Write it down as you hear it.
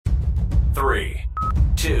3,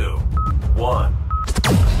 2, 1.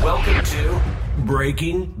 Welcome to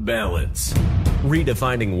Breaking Balance.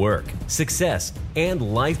 Redefining work, success,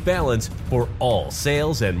 and life balance for all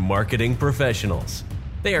sales and marketing professionals.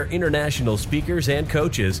 They are international speakers and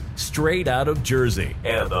coaches straight out of Jersey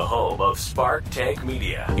and the home of Spark Tank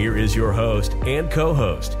Media. Here is your host and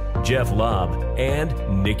co-host, Jeff Lobb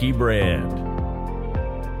and Nikki Brand.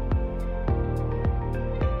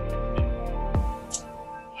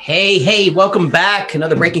 Hey, welcome back.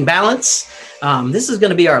 Another Breaking Balance. This is going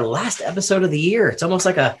to be our last episode of the year. It's almost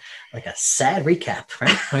like a sad recap,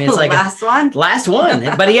 right? I mean, it's like last one,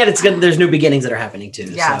 but yet it's good. There's new beginnings that are happening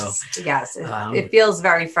too. Yes. It feels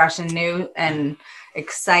very fresh and new and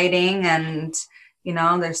exciting. And, you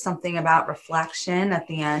know, there's something about reflection at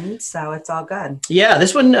the end. So it's all good. Yeah,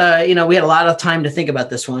 this one, we had a lot of time to think about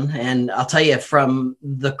this one. And I'll tell you, from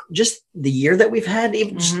the year that we've had,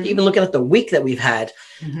 even looking at the week that we've had,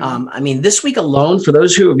 this week alone, for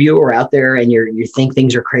those of you who are out there and you think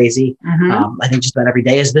things are crazy, I think just about every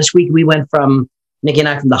day is this week. We went from, Nikki and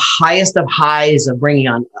I, from the highest of highs of bringing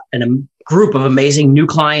on a group of amazing new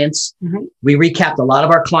clients. We recapped a lot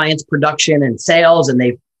of our clients' production and sales, and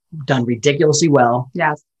they've done ridiculously well.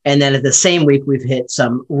 Yes. And then at the same week, we've hit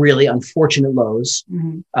some really unfortunate lows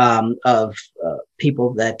of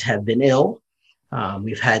people that have been ill.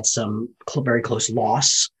 We've had some very close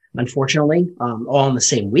loss, unfortunately, all in the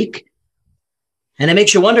same week. And it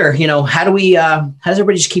makes you wonder, how does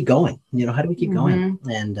everybody just keep going? How do we keep going?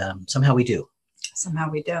 And somehow we do.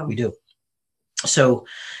 We do. So,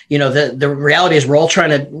 the reality is we're all trying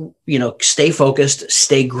to, stay focused,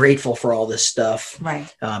 stay grateful for all this stuff.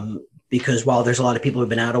 Right. Because while there's a lot of people who've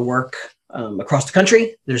been out of work across the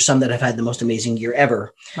country, there's some that have had the most amazing year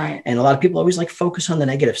ever. Right. And a lot of people always focus on the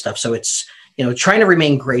negative stuff. So it's, trying to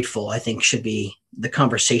remain grateful, I think, should be the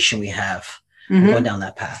conversation we have going down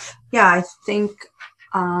that path. Yeah, I think,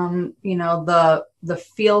 the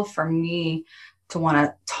feel for me to want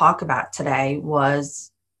to talk about today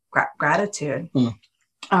was gratitude.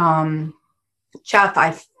 Jeff,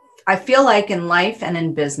 I feel like in life and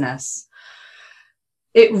in business,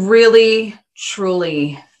 it really,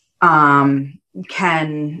 truly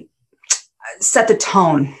can set the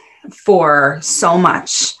tone for so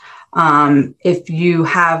much if you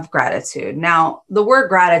have gratitude. Now, the word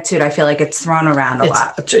gratitude, I feel like it's thrown around a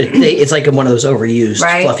lot. It's like one of those overused,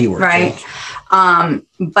 fluffy words. Right.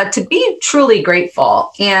 But to be truly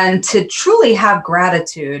grateful and to truly have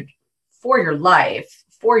gratitude for your life,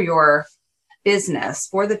 for your business,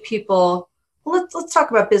 for the people. Let's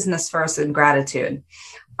talk about business first and gratitude.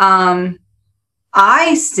 I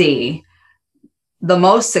see the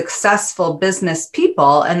most successful business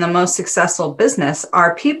people and the most successful business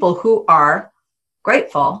are people who are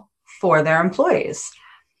grateful for their employees,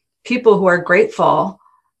 people who are grateful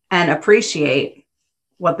and appreciate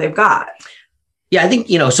what they've got. Yeah, I think,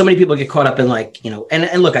 so many people get caught up in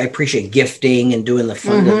and look, I appreciate gifting and doing the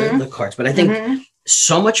fun, the cards, but I think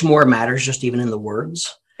so much more matters just even in the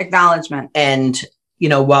words. Acknowledgement. And,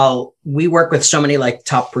 while we work with so many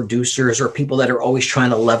top producers or people that are always trying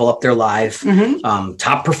to level up their life,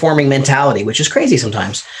 top performing mentality, which is crazy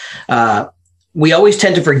sometimes, we always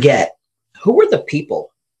tend to forget who are the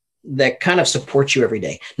people that kind of support you every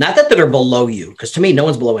day. Not that are below you, because to me, no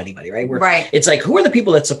one's below anybody, right? Right. It's who are the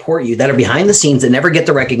people that support you, that are behind the scenes, that never get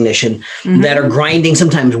the recognition, that are grinding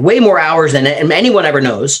sometimes way more hours than anyone ever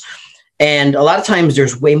knows. And a lot of times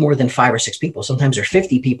there's way more than 5 or 6 people. Sometimes there's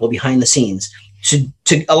 50 people behind the scenes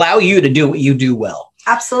to allow you to do what you do well.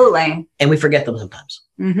 Absolutely. And we forget them sometimes.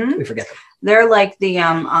 We forget them. They're like the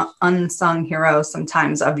unsung heroes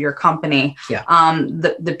sometimes of your company. Yeah.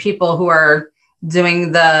 The people who are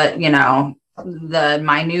doing the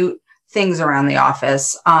minute things around the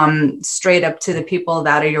office, straight up to the people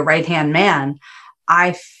that are your right-hand man.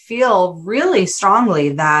 I feel really strongly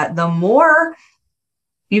that the more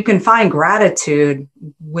you can find gratitude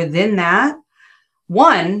within that,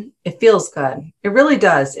 one, it feels good. It really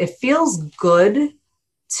does. It feels good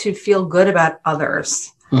to feel good about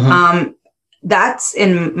others. That's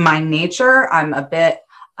in my nature. I'm a bit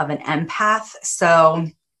of an empath. So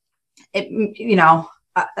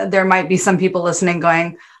there might be some people listening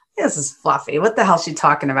going, this is fluffy. What the hell is she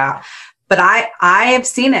talking about? But I have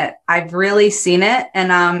seen it. I've really seen it.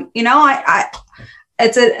 And,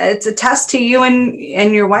 it's a test to you and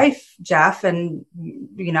your wife, Jeff, and,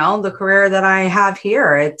 the career that I have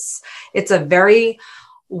here. It's a very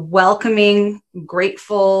welcoming,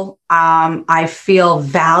 grateful. I feel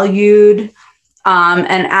valued.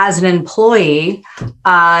 And as an employee,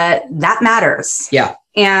 that matters. Yeah.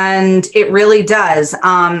 And it really does.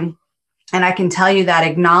 And I can tell you that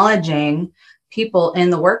acknowledging people in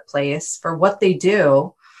the workplace for what they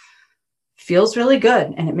do feels really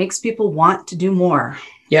good, and it makes people want to do more.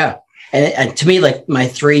 Yeah. And to me, like my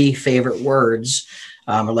 3 favorite words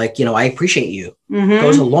are like, I appreciate you.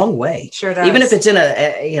 Goes a long way. Sure does. Even if it's in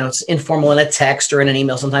it's informal in a text or in an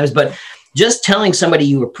email sometimes, but just telling somebody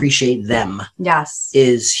you appreciate them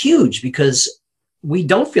is huge, because we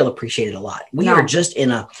don't feel appreciated a lot. We are just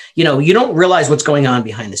in a, you don't realize what's going on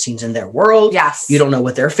behind the scenes in their world. Yes. You don't know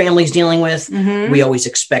what their family's dealing with. We always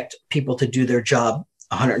expect people to do their job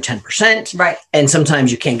 110%. Right. And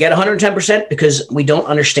sometimes you can't get 110% because we don't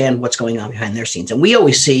understand what's going on behind their scenes. And we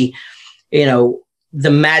always see, the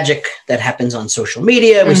magic that happens on social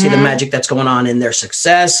media. We see the magic that's going on in their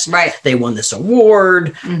success. Right. They won this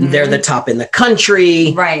award. They're the top in the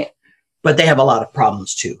country. Right. But they have a lot of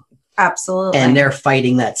problems too. Absolutely. And they're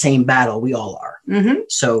fighting that same battle we all are.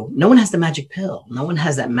 So no one has the magic pill. No one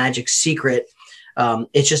has that magic secret.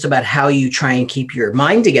 It's just about how you try and keep your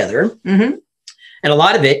mind together. And a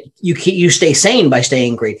lot of it, you stay sane by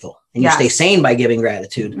staying grateful, and you stay sane by giving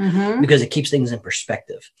gratitude, because it keeps things in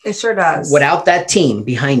perspective. It sure does. Without that team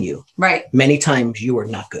behind you, right, many times you are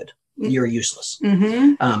not good. You're useless.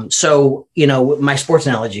 So, my sports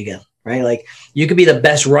analogy again, right? Like you could be the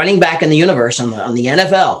best running back in the universe on the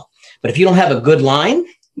NFL, but if you don't have a good line,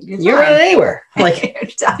 you're not anywhere. Like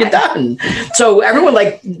you're done. So everyone,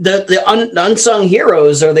 like the unsung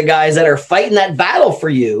heroes are the guys that are fighting that battle for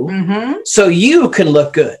you, so you can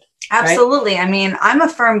look good. Absolutely. Right? I mean, I'm a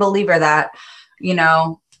firm believer that,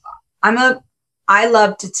 I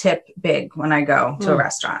love to tip big when I go to a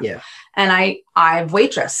restaurant. Yeah. And I've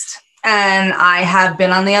waitressed, and I have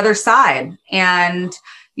been on the other side, and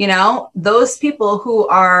those people who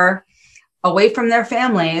are away from their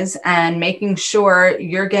families and making sure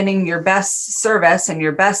you're getting your best service and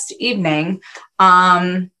your best evening.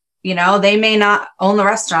 They may not own the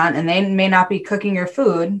restaurant and they may not be cooking your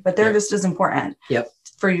food, but they're just as important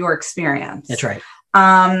for your experience. That's right.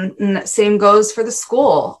 And same goes for the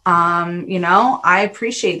school. I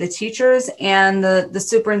appreciate the teachers and the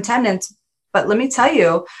superintendents, but let me tell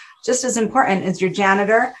you, just as important is your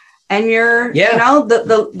janitor and your,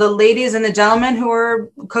 the ladies and the gentlemen who are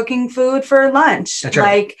cooking food for lunch. That's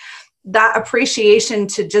right. Like that appreciation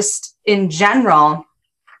to just in general.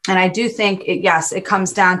 And I do think it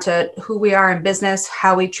comes down to who we are in business,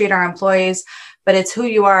 how we treat our employees, but it's who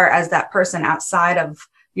you are as that person outside of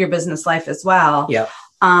your business life as well. Yeah.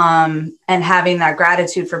 And having that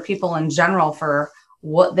gratitude for people in general for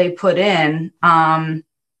what they put in.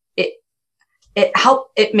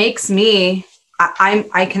 It makes me,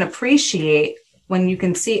 I can appreciate when you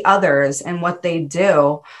can see others and what they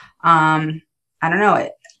do. I don't know.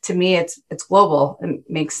 To me, it's global. It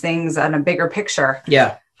makes things on a bigger picture.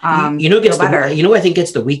 Yeah. Gets better. I think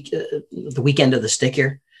gets the weekend of the stick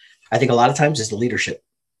here. I think a lot of times is the leadership,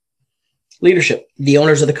 the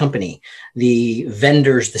owners of the company, the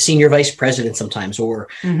vendors, the senior vice president sometimes, or,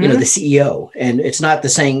 the CEO. And it's not the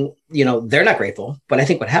saying, they're not grateful, but I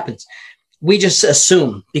think what happens, we just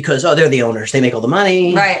assume because, they're the owners, they make all the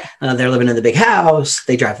money, right? They're living in the big house,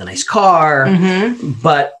 they drive the nice car.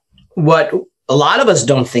 But what a lot of us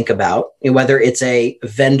don't think about, whether it's a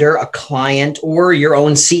vendor, a client, or your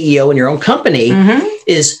own CEO in your own company,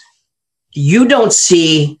 is you don't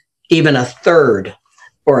see even a third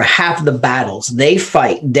or a half of the battles they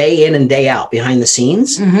fight day in and day out behind the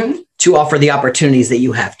scenes to offer the opportunities that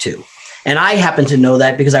you have too. And I happen to know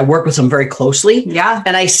that because I work with them very closely. Yeah.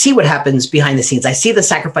 And I see what happens behind the scenes. I see the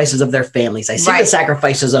sacrifices of their families. I see the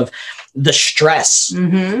sacrifices of the stress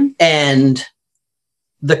and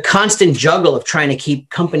the constant juggle of trying to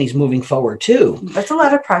keep companies moving forward too. That's a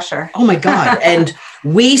lot of pressure. Oh my God. And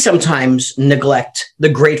we sometimes neglect the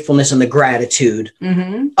gratefulness and the gratitude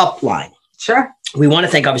upline. Sure. We want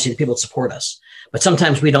to thank obviously the people that support us, but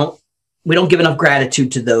sometimes we don't give enough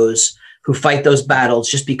gratitude to those who fight those battles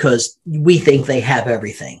just because we think they have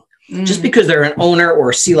everything. Just because they're an owner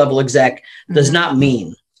or a C-level exec does not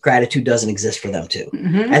mean gratitude doesn't exist for them too.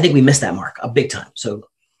 I think we missed that mark a big time. So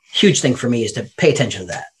huge thing for me is to pay attention to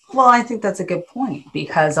that. Well, I think that's a good point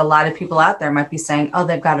because a lot of people out there might be saying, oh,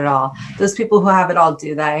 they've got it all. Those people who have it all,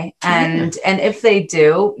 do they? And if they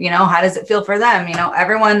do, how does it feel for them?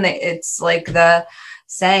 Everyone, it's like the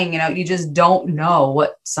saying, you just don't know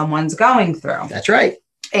what someone's going through. That's right.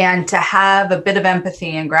 And to have a bit of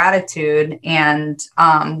empathy and gratitude and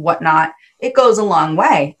whatnot, it goes a long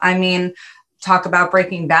way. I mean, talk about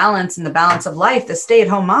breaking balance and the balance of life, the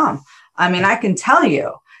stay-at-home mom. I mean, I can tell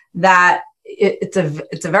you that it's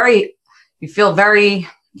a very, you feel very,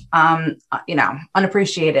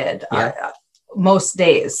 unappreciated most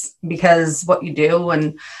days because what you do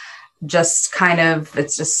and just kind of,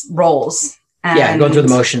 it's just rolls. And going through the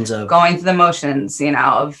motions,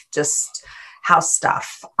 of just house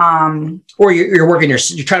stuff. Or you're working you're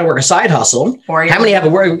trying to work a side hustle. Or how many have a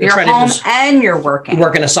work? You're trying home to just and you're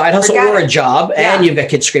working a side hustle or a job, and you've got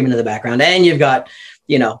kids screaming in the background, and you've got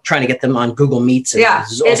trying to get them on Google Meets. And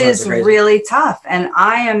it is really tough, and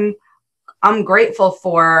I'm grateful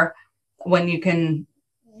for when you can,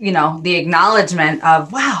 the acknowledgement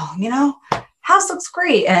of, wow, house looks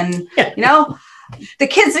great, and the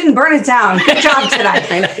kids didn't burn it down. Good job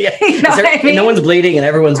tonight. I know, yeah. No one's bleeding and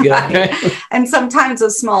everyone's good. Right. And sometimes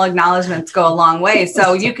those small acknowledgements go a long way.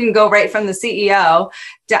 So you can go right from the CEO,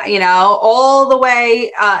 all the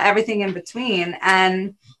way, everything in between,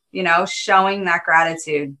 and, showing that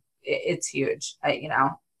gratitude. It's huge.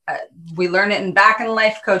 We learn it back in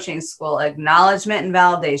life coaching school, acknowledgement and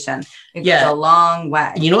validation. It goes a long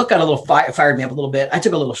way. You know what got a little fired me up a little bit? I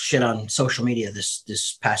took a little shit on social media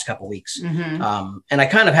this past couple of weeks. Mm-hmm. And I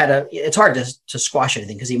kind of it's hard to squash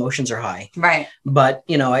anything because emotions are high. Right. But,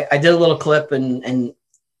 I did a little clip and a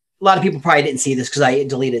lot of people probably didn't see this because I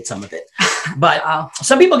deleted some of it. But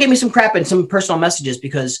some people gave me some crap and some personal messages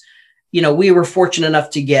because we were fortunate enough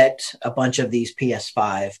to get a bunch of these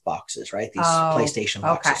PS5 boxes, right? These PlayStation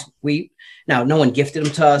boxes. Okay. Now no one gifted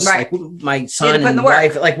them to us. Right. Like my son and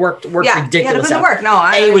wife worked ridiculous. Work.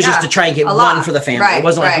 No, it was just to try and get one for the family. Right, it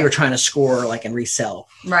wasn't like we were trying to score and resell.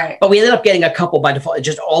 Right. But we ended up getting a couple by default.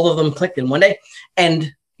 Just all of them clicked in one day.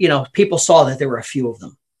 And, people saw that there were a few of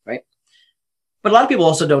them, right? But a lot of people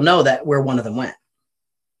also don't know that where one of them went.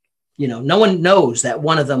 No one knows that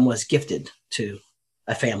one of them was gifted to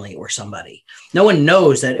a family or somebody. No one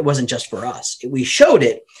knows that it wasn't just for us. We showed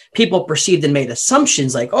it. People perceived and made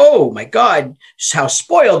assumptions like, oh my God, how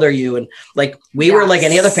spoiled are you? And we were like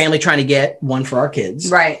any other family trying to get one for our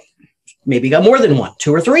kids. Right. Maybe got more than one,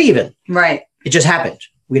 2 or 3 even. Right. It just happened.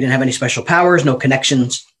 We didn't have any special powers, no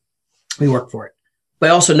connections. We worked for it. But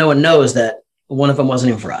also no one knows that one of them wasn't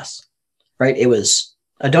even for us, right? It was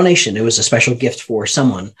a donation. It was a special gift for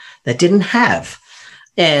someone that didn't have.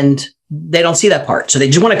 And they don't see that part. So they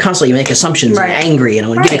just want to constantly make assumptions and angry and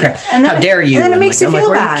give me crap. How dare you? And then it makes you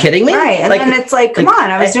feel bad. Are you kidding me? Right. And then it's come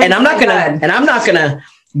on, I was doing I'm not gonna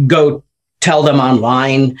go tell them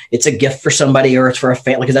online it's a gift for somebody or it's for a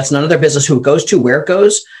family, because that's none of their business who it goes to, where it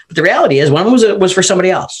goes. But the reality is one of them was for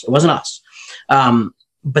somebody else. It wasn't us.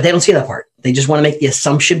 But they don't see that part. They just want to make the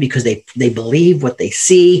assumption because they believe what they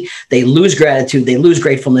see. They lose gratitude, they lose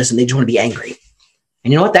gratefulness, and they just want to be angry.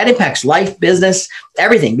 And you know what? That impacts life, business,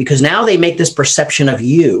 everything, because now they make this perception of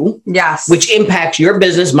you, yes, which impacts your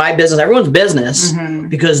business, my business, everyone's business, mm-hmm.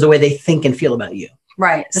 because the way they think and feel about you.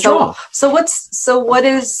 Right. That's wrong. So what's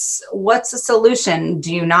the solution?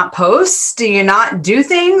 Do you not post? Do you not do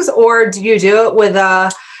things, or do you do it with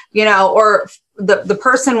or the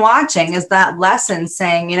person watching is that lesson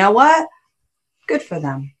saying, you know what? Good for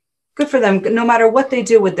them. Good for them. No matter what they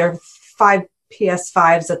do with their 5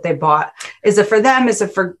 PS5s that they bought. Is it for them? Is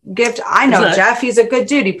it for gift? I know Jeff, he's a good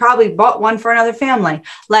dude. He probably bought one for another family.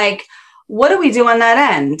 What do we do on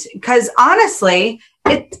that end? Because honestly,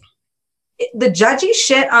 the judgy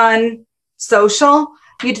shit on social,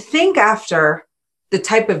 you'd think after the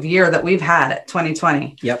type of year that we've had at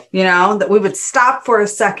 2020, yep, that we would stop for a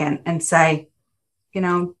second and say,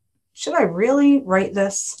 should I really write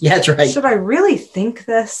this? Yeah, that's right. Should I really think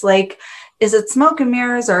this? Is it smoke and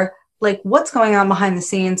mirrors, or what's going on behind the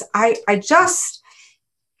scenes? I just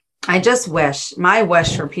wish, my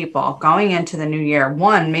wish for people going into the new year,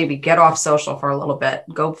 one, maybe get off social for a little bit,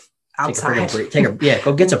 go outside,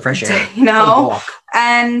 go get some fresh air,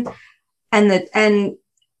 and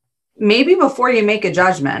maybe before you make a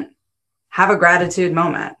judgment, have a gratitude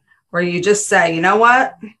moment where you just say, you know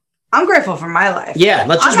what? I'm grateful for my life. Yeah, I'm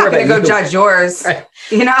not going to go judge yours. Right.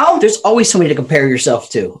 There's always somebody to compare yourself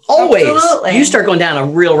to. Always. Absolutely. You start going down a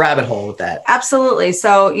real rabbit hole with that. Absolutely.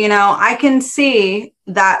 So, I can see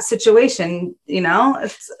that situation. See,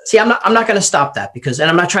 I'm not going to stop that and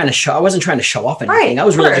I'm not trying to show. I wasn't trying to show off anything. Right, I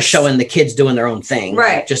was really just showing the kids doing their own thing,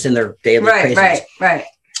 right? Just in their daily craziness. Right.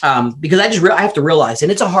 Because I have to realize,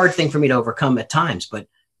 and it's a hard thing for me to overcome at times, but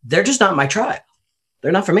they're just not my tribe.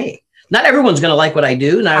 They're not for me. Not everyone's going to like what I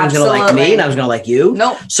do. Not everyone's going to like me. Not everyone's going to like you.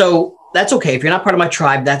 Nope. So that's okay. If you're not part of my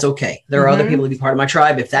tribe, that's okay. There are other people to be part of my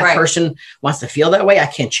tribe. If that person wants to feel that way, I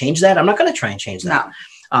can't change that. I'm not going to try and change that.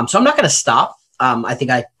 No. So I'm not going to stop. I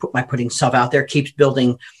think putting stuff out there keeps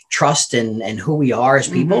building trust and who we are as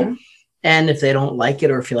people. Mm-hmm. And if they don't like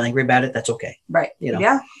it or feel angry about it, that's okay. Right.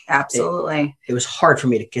 Yeah, absolutely. It was hard for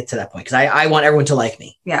me to get to that point because I want everyone to like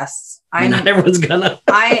me. Yes. Not everyone's gonna.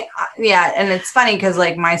 And it's funny because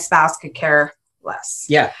my spouse could care less.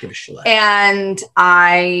 Yeah, give a shit less. And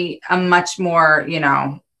I am much more,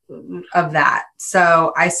 of that.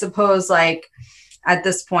 So I suppose like at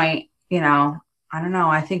this point, I don't know.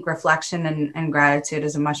 I think reflection and gratitude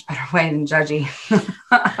is a much better way than judgy.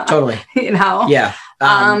 Totally. Yeah.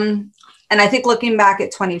 And I think looking back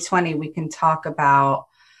at 2020, we can talk about,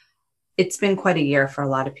 it's been quite a year for a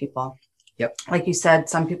lot of people. Yep. Like you said,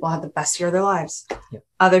 some people had the best year of their lives. Yep.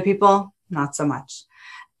 Other people, not so much.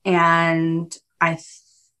 And I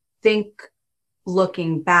think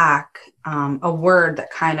looking back, a word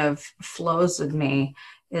that kind of flows with me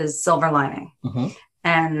is silver lining. Mm-hmm.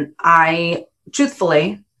 And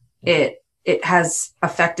truthfully, it has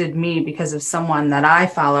affected me because of someone that I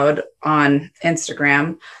followed on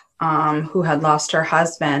Instagram, who had lost her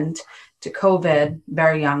husband to COVID,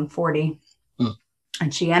 very young, 40.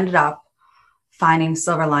 And she ended up finding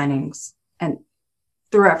silver linings and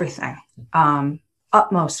through everything,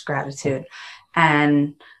 utmost gratitude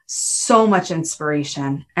and so much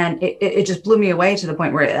inspiration. And it just blew me away to the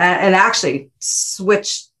point where it actually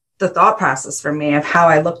switched the thought process for me of how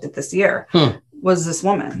I looked at this year. Was this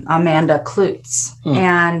woman, Amanda Klutz,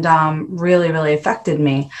 and really, really affected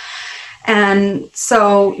me. And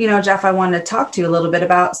so, Jeff, I wanted to talk to you a little bit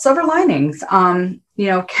about silver linings.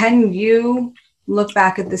 Can you look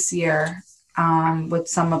back at this year with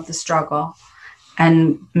some of the struggle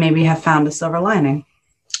and maybe have found a silver lining?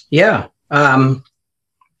 Yeah.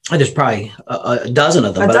 There's probably a dozen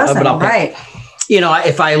of them. Right.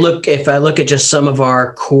 If I look at just some of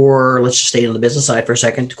our core, let's just stay on the business side for a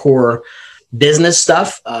second, core business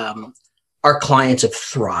stuff, our clients have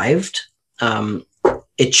thrived.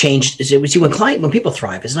 It changed. When people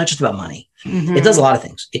thrive, it's not just about money. Mm-hmm. It does a lot of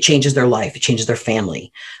things. It changes their life. It changes their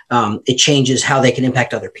family. It changes how they can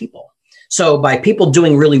impact other people. So by people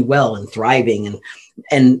doing really well and thriving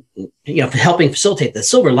and helping facilitate, the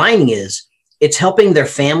silver lining is it's helping their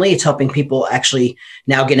family. It's helping people actually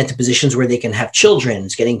now get into positions where they can have children.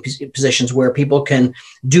 It's getting positions where people can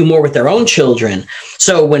do more with their own children.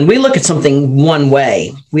 So when we look at something one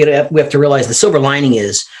way, we have to realize the silver lining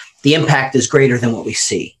is the impact is greater than what we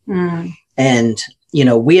see. And,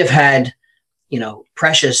 we have had,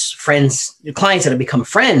 precious friends, clients that have become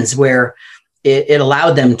friends where it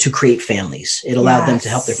allowed them to create families. It allowed them to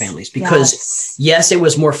help their families because yes, it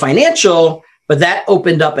was more financial, but that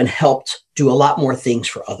opened up and helped do a lot more things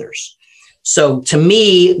for others. So to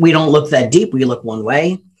me, we don't look that deep. We look one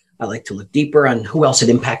way. I like to look deeper on who else it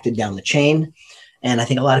impacted down the chain. And I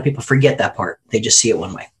think a lot of people forget that part. They just see it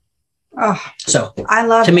one way. Oh, so I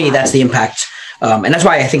love to me, that's the impact. And that's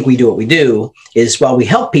why I think we do what we do is while we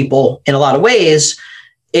help people in a lot of ways,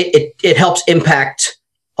 it helps impact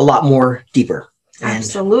a lot more deeper.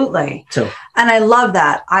 Absolutely. And I love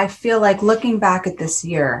that. I feel like looking back at this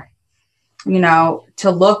year,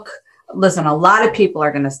 listen, a lot of people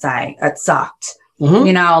are going to say it sucked.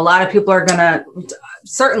 Mm-hmm. A lot of people are going to,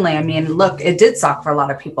 certainly, look, it did suck for a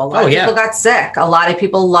lot of people. A lot of people got sick. A lot of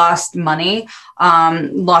people lost money,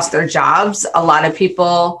 lost their jobs. A lot of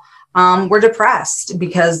people were depressed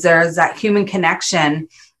because there's that human connection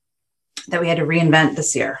that we had to reinvent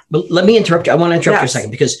this year. But let me interrupt you. I want to interrupt you a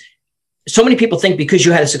second because so many people think because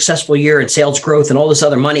you had a successful year in sales growth and all this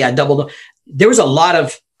other money, I doubled. There was a lot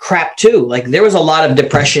of crap too. Like there was a lot of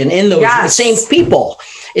depression in those the same people.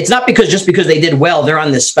 It's not just because they did well, they're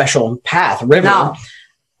on this special path, river. No.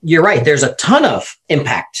 You're right. There's a ton of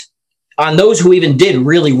impact on those who even did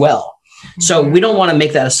really well. Mm-hmm. So we don't want to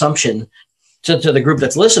make that assumption to the group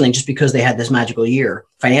that's listening just because they had this magical year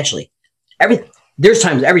financially. There's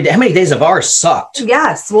times every day. How many days of ours sucked?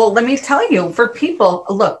 Yes. Well, let me tell you, for a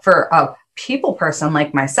people person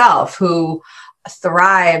like myself who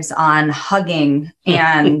thrives on hugging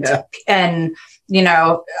and I'm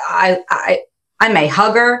a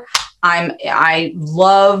hugger. I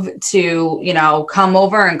love to come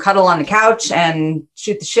over and cuddle on the couch and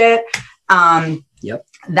shoot the shit.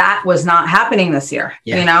 That was not happening this year.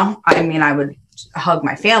 I would hug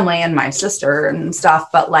my family and my sister and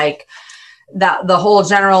stuff, but like that the whole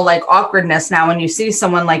general awkwardness now when you see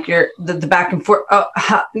someone like the back and forth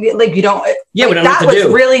you don't that was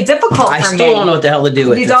really difficult for me. I still don't know what the hell to do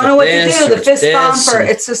with it. You don't know what to do. The fist bump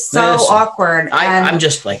it's just so awkward. I'm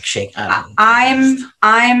just like shaking.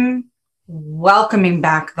 I'm welcoming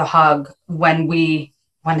back the hug when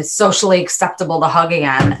it's socially acceptable to hug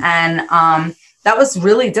again. And that was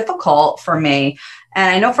really difficult for me. And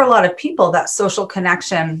I know for a lot of people that social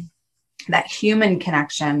connection, that human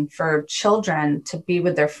connection for children to be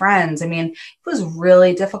with their friends. It was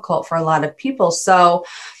really difficult for a lot of people. So,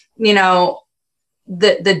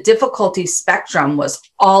 the difficulty spectrum was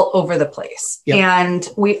all over the place. Yep. And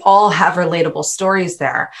we all have relatable stories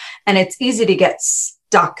there. And it's easy to get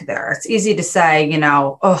stuck there. It's easy to say,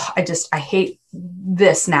 I hate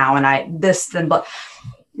this now and I this then, but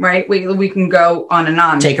right. We can go on and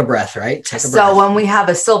on. Take a breath, right? Take a breath. So when we have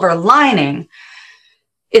a silver lining,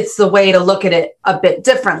 it's the way to look at it a bit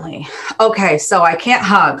differently. Okay, so I can't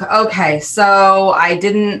hug. Okay, so I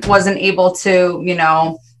wasn't able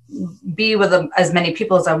to, be with as many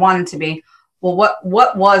people as I wanted to be. Well,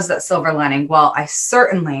 what was that silver lining? Well, I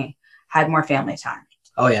certainly had more family time.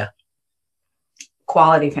 Oh yeah.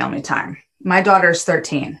 Quality family time. My daughter's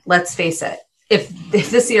 13. Let's face it. If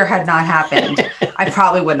this year had not happened, I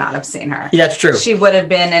probably would not have seen her. Yeah, that's true. She would have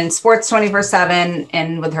been in sports 24/7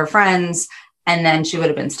 and with her friends, and then she would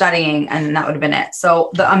have been studying, and that would have been it.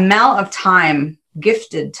 So the amount of time,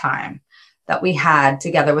 gifted time, that we had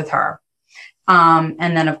together with her.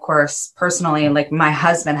 And then, of course, personally, like my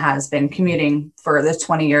husband has been commuting for the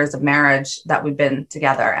 20 years of marriage that we've been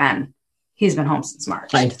together, and he's been home since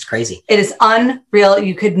March. It's crazy. It is unreal.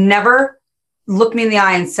 You could never look me in the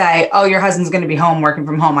eye and say, oh, your husband's going to be home working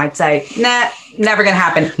from home. I'd say, nah, never going to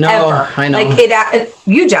happen. No, ever. I know. Like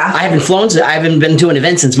you, Jeff. I haven't flown. I haven't been to an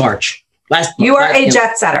event since March. You are a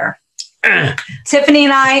jet setter. Tiffany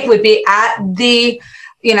and I would be at the,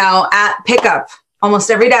 at pickup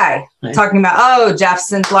almost every day, right, talking about, oh,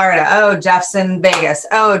 Jeff's in Florida. Oh, Jeff's in Vegas.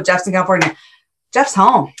 Oh, Jeff's in California. Jeff's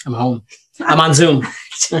home. I'm home. I'm on Zoom.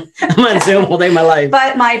 I'm on Zoom all day of my life.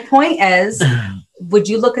 But my point is, would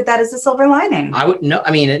you look at that as a silver lining? I would no.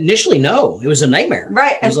 I mean, initially, no. It was a nightmare.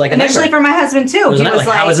 Right. It was like initially for my husband too. He was like,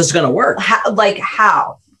 how is this going to work?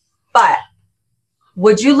 How? But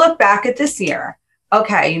would you look back at this year?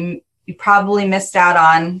 Okay, you probably missed out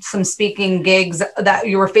on some speaking gigs that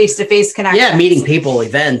you were face-to-face connections. Yeah, meeting people,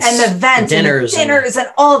 events, and dinners, and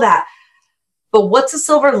all that. But what's a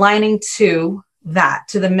silver lining to that?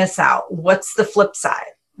 To the miss out? What's the flip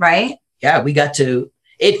side? Right? Yeah,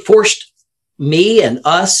 it forced me and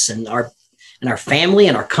us and our family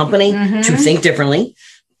and our company to think differently,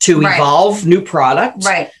 to evolve new products,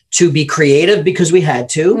 to be creative because we had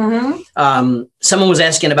to. Someone was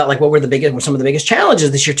asking about what were some of the biggest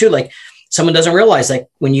challenges this year too. Like someone doesn't realize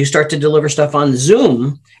when you start to deliver stuff on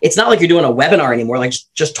Zoom, it's not like you're doing a webinar anymore, like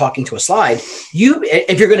just talking to a slide.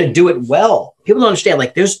 If you're going to do it well, people don't understand.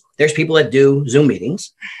 Like there's people that do Zoom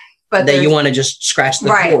meetings, but that you want to just scratch the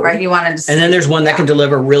board. Right. You want to just, and then there's one that can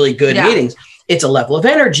deliver really good meetings. It's a level of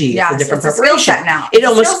energy. Yeah, it's a different preparation. Skill set now.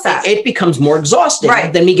 It becomes more exhausting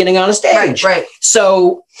than me getting on a stage. Right.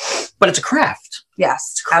 So, but it's a craft.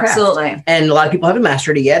 Yes, it's a craft. Absolutely. And a lot of people haven't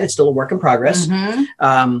mastered it yet. It's still a work in progress.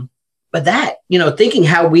 But that, thinking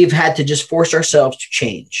how we've had to just force ourselves to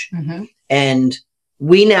change. And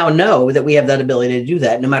we now know that we have that ability to do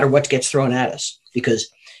that no matter what gets thrown at us, because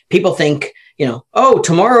people think,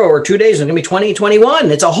 tomorrow or 2 days is going to be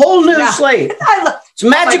 2021. It's a whole new slate. It's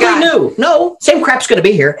magically new. No, same crap's going to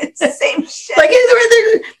be here. It's the same shit.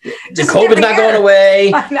 The COVID's not going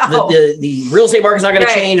away. The real estate market's not going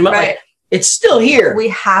to change. It's still here. We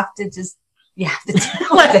have to just, deal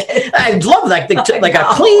with it. I love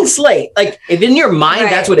a clean slate. Like if in your mind,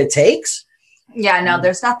 that's what it takes. Yeah, no,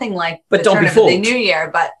 there's nothing like but don't be fooled. The new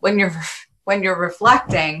year. But when you're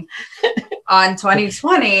reflecting on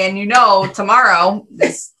 2020 and tomorrow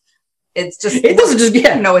it doesn't just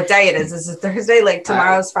know what day it is. It's a Thursday,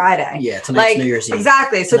 tomorrow's Friday. Yeah, tonight's New Year's Eve.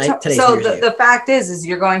 Exactly. So the fact is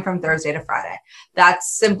you're going from Thursday to Friday.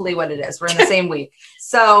 That's simply what it is. We're in the same week.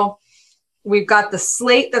 So we've got the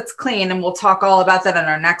slate that's clean, and we'll talk all about that in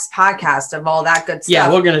our next podcast of all that good stuff.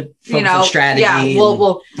 Yeah, we're gonna focus on strategy. Yeah,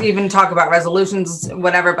 we'll even talk about resolutions,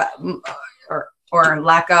 whatever, but or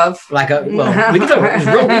lack of. Well, we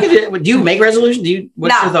can do you make resolutions?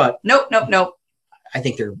 What's your thought? Nope. I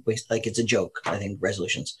think they're it's a joke. I think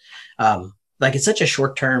resolutions, it's such a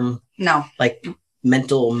short term. No,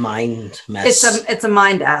 mental mind mess. It's a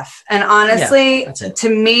mind F, and honestly, to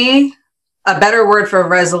me, a better word for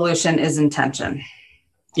resolution is intention.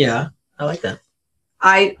 Yeah, I like that.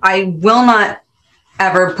 I will not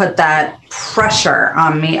ever put that pressure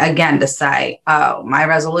on me again to say, oh, my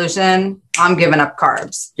resolution, I'm giving up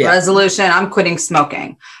carbs. Yeah. Resolution, I'm quitting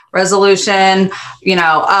smoking. Resolution,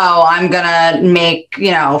 I'm going to make,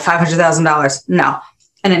 $500,000. No,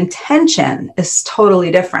 an intention is totally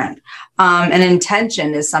different. An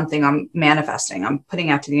intention is something I'm manifesting. I'm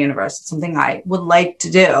putting out to the universe. It's something I would like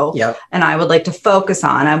to do. Yep. And I would like to focus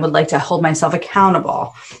on. I would like to hold myself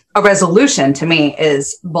accountable. A resolution to me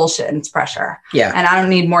is bullshit and it's pressure. Yeah. And I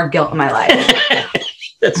don't need more guilt in my life.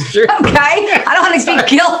 That's true. Okay. I don't want to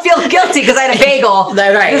feel guilty because I had a bagel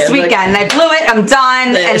this weekend. I blew it. I'm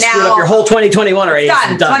done. And now up your whole 2021 already.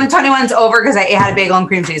 Done. 2021's over because I had a bagel and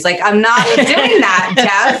cream cheese. I'm not doing that,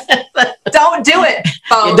 Jeff. Don't do it,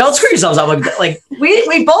 folks. Yeah, don't screw yourselves up.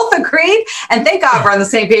 We both agreed, and thank God we're on the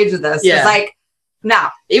same page with this. Yeah. No.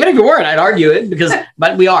 Even if you weren't, I'd argue it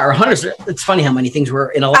but we are 100%. It's funny how many things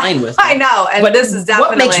we're in a line with. I know. And but this is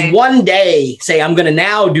definitely. What makes one day say, I'm going to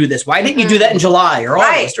now do this? Why didn't you do that in July or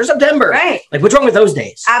August or September? Right. Like, what's wrong with those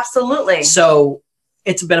days? Absolutely. So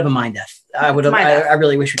it's a bit of a mind F. I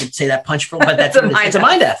really wish we could say that punch for, but it's a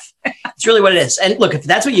mind F. It's really what it is. And look, if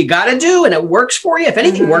that's what you got to do and it works for you, if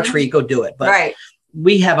anything works for you, go do it. But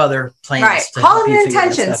we have other plans. Right. Call it an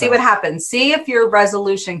intention. See what happens. See if your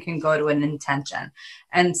resolution can go to an intention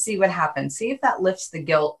and see what happens. See if that lifts the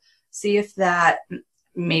guilt. See if that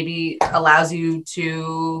maybe allows you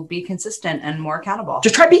to be consistent and more accountable.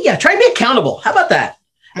 Just try to be accountable. How about that?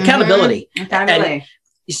 Accountability. Accountability.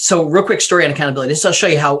 So real quick story on accountability. This will show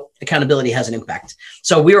you how accountability has an impact.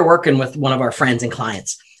 So we were working with one of our friends and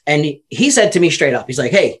clients, and he said to me straight up, he's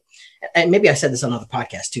like, hey, and maybe I said this on another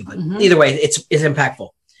podcast too, but either way, it's impactful.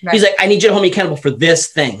 Right. He's like, I need you to hold me accountable for this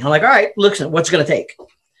thing. I'm like, all right, look, what's it going to take?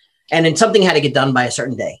 And then something had to get done by a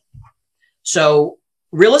certain day. So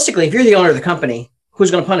realistically, if you're the owner of the company, who's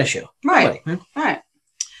going to punish you? Right. Nobody, right.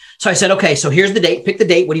 So I said, okay, so here's the date. Pick the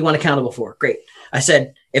date. What do you want accountable for? Great. I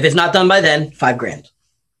said, if it's not done by then, $5,000.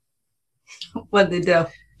 What'd they do?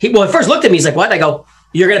 He first looked at me. He's like, what? I go,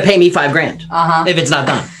 you're going to pay me $5,000 if it's not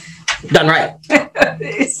done right.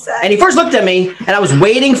 And he first looked at me, and I was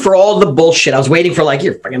waiting for all the bullshit. I was waiting for like,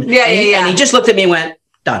 you're fucking. And he just looked at me and went,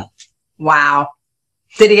 done. Wow.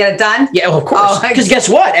 Did he get it done? Yeah, well, of course. Because guess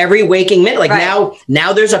what? Every waking minute, like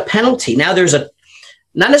now there's a penalty. Now there's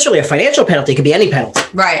not necessarily a financial penalty. It could be any penalty.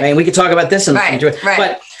 Right. I mean, we could talk about this.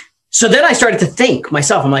 But so then I started to think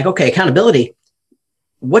myself, I'm like, okay, accountability.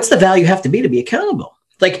 What's the value have to be accountable?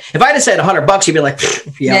 Like if I'd have said $100, you'd be like,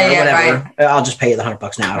 whatever. Right. I'll just pay you the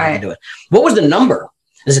 $100 now. I don't want to do it. What was the number?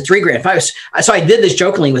 Is it $3,000? So I did this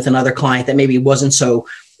jokingly with another client that maybe wasn't so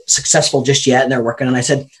successful just yet, and they're working. And I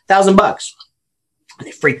said, $1,000. And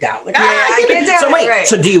they freaked out. Like, I can't do it. So wait,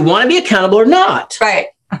 so do you want to be accountable or not? Right.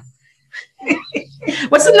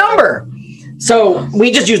 What's the number? So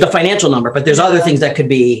we just used a financial number, but there's other things that could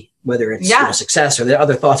be, whether it's success or the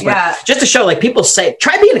other thoughts. But just to show, like people say,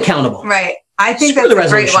 try being accountable. Right. I think that's a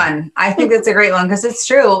great one. I think that's a great one because it's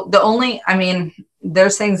true.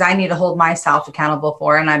 There's things I need to hold myself accountable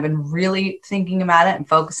for. And I've been really thinking about it and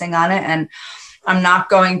focusing on it. And I'm not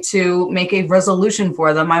going to make a resolution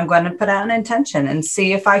for them. I'm going to put out an intention and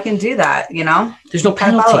see if I can do that. There's no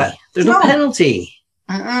penalty. There's no penalty.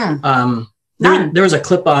 There was a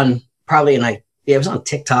clip on it was on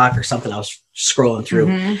TikTok or something. I was scrolling through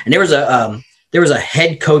and there was a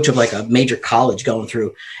head coach of like a major college going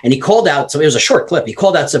through, and he called out. So it was a short clip. He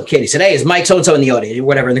called out some kid. He said, hey, is Mike so-and-so in the audience or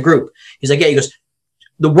whatever in the group? He's like, yeah, he goes,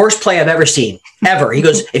 the worst play I've ever seen ever. He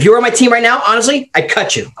goes, if you were on my team right now, honestly, I'd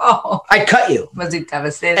cut you. I'd cut you. Was he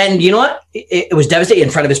devastated? And you know what? It was devastating in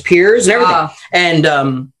front of his peers and everything.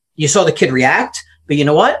 And you saw the kid react, but you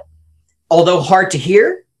know what? Although hard to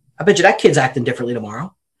hear, I bet you that kid's acting differently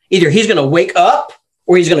tomorrow. Either he's going to wake up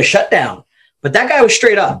or he's going to shut down. But that guy was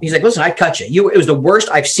straight up. He's like, listen, I cut you. It was the worst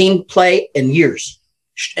I've seen play in years.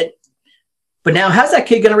 But now how's that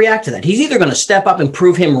kid going to react to that? He's either going to step up and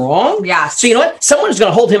prove him wrong. Yeah. So you know what? Someone's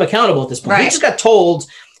going to hold him accountable at this point. Right. He just got told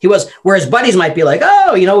where his buddies might be like,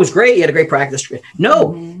 oh, it was great. You had a great practice.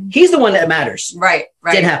 No, he's the one that matters. Right.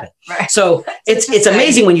 Didn't happen. Right. So it's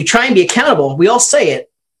amazing when you try and be accountable. We all say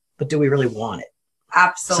it, but do we really want it?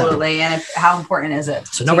 Absolutely. So, and how important is it?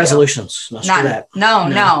 So no resolutions. Let's do that. No.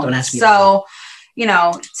 Don't ask me. So,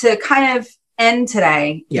 to kind of end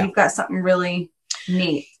today, you've got something really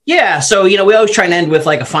neat. Yeah. So, we always try and end with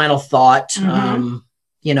like a final thought, and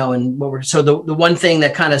the one thing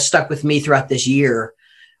that kind of stuck with me throughout this year,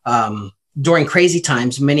 during crazy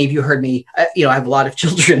times, many of you heard me, I have a lot of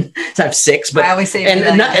children. I have 6, but I always say,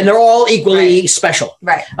 and they're all equally special.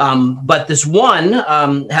 Right. But this one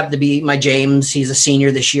happened to be my James. He's a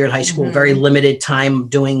senior this year in high school, very limited time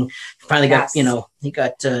finally got, he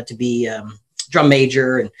got to be drum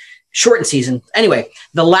major and shortened season. Anyway,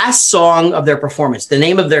 the last song of their performance, the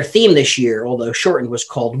name of their theme this year, although shortened, was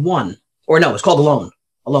called One. Or no, it's called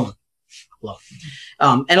Alone.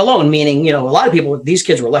 And alone meaning, a lot of people, these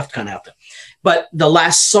kids were left kind of out there. But the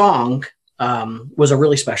last song was a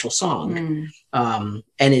really special song. And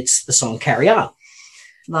it's the song Carry On.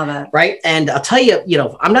 Love it. Right. And I'll tell you,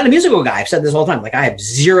 I'm not a musical guy. I've said this all the time. Like I have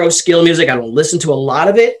zero skill in music. I don't listen to a lot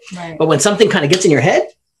of it. Right. But when something kind of gets in your head.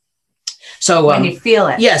 So when you feel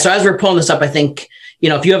it. Yeah. So as we're pulling this up, I think,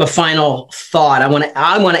 if you have a final thought, I want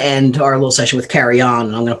to end our little session with Carry On.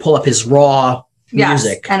 And I'm going to pull up his raw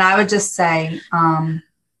music. And I would just say,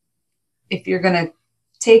 if you're going to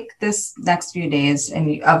take this next few days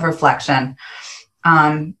of reflection,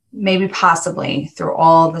 maybe possibly through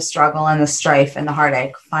all the struggle and the strife and the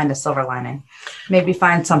heartache, find a silver lining. Maybe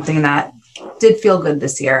find something that did feel good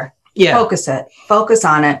this year. Yeah. Focus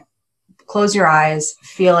on it. Close your eyes,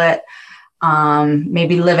 feel it.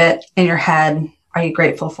 Maybe live it in your head. Are you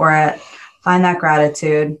grateful for it? Find that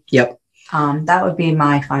gratitude. Yep. That would be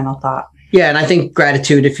my final thought. Yeah. And I think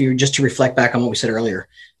gratitude, if you just to reflect back on what we said earlier,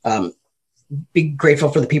 be grateful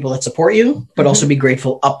for the people that support you, but also be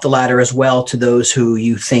grateful up the ladder as well to those who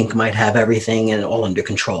you think might have everything and all under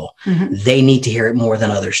control. They need to hear it more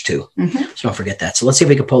than others too. So don't forget that. So let's see if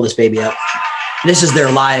we can pull this baby up. This is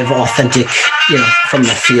their live, authentic, from the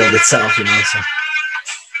field itself,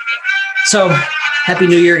 So happy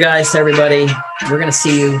New Year, guys, to everybody. We're going to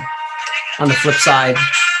see you on the flip side.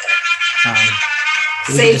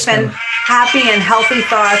 Safe and happy and healthy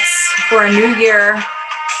thoughts for a new year.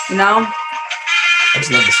 I just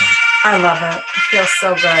love this song. I love it. It feels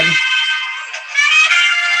so good.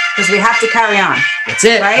 Because we have to carry on. That's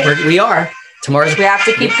it. Right? We are. We have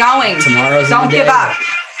to keep going. Tomorrow's Don't give up.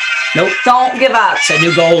 Nope. Don't give up. Set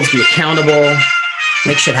new goals. Be accountable.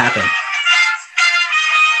 Make shit happen.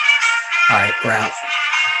 All right. We're out.